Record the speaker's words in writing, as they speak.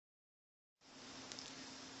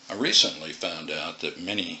I recently found out that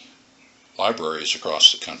many libraries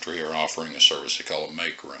across the country are offering a service they call a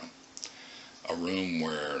make room. A room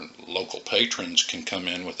where local patrons can come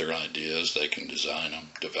in with their ideas, they can design them,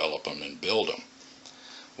 develop them, and build them.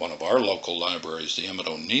 One of our local libraries, the Emmett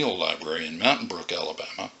O'Neal Library in Mountain Brook,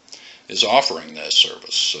 Alabama, is offering that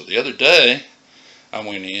service. So the other day, I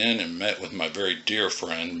went in and met with my very dear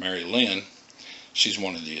friend, Mary Lynn. She's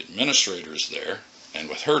one of the administrators there, and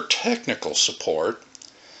with her technical support,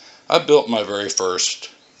 I built my very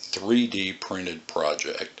first 3D printed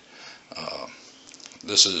project.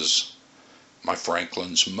 This is my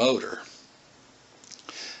Franklin's motor.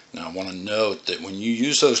 Now I want to note that when you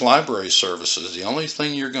use those library services, the only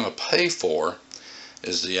thing you're going to pay for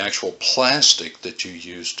is the actual plastic that you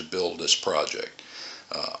use to build this project.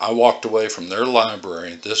 I walked away from their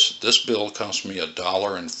library. This build cost me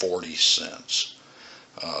 $1.40.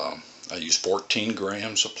 I used 14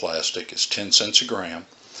 grams of plastic. It's 10 cents a gram.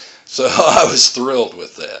 So I was thrilled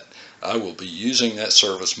with that. I will be using that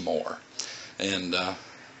service more. And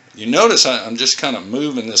you notice I'm just kind of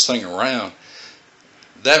moving this thing around.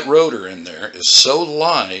 That rotor in there is so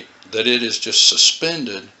light that it is just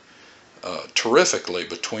suspended terrifically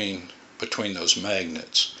between those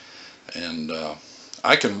magnets. And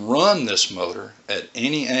I can run this motor at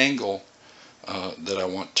any angle that I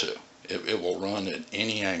want to. It will run at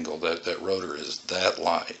any angle. That rotor is that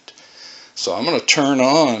light. So I'm going to turn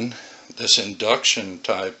on this induction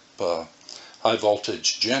type high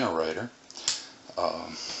voltage generator,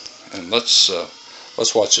 and let's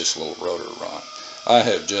watch this little rotor run. I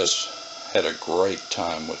have just had a great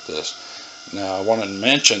time with this. Now I want to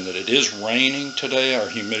mention that it is raining today. Our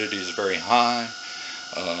humidity is very high.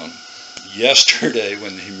 Yesterday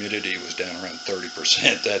when the humidity was down around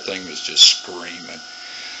 30%, that thing was just screaming.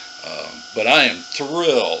 But I am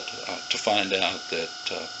thrilled to find out that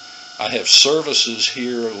I have services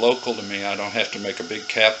here local to me. I don't have to make a big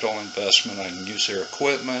capital investment. I can use their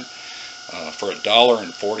equipment. For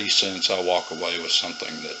 $1.40, I walk away with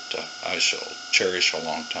something that I shall cherish a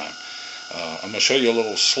long time. I'm going to show you a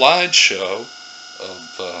little slideshow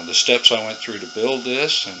of the steps I went through to build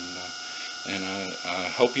this, and I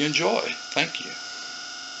hope you enjoy. Thank you.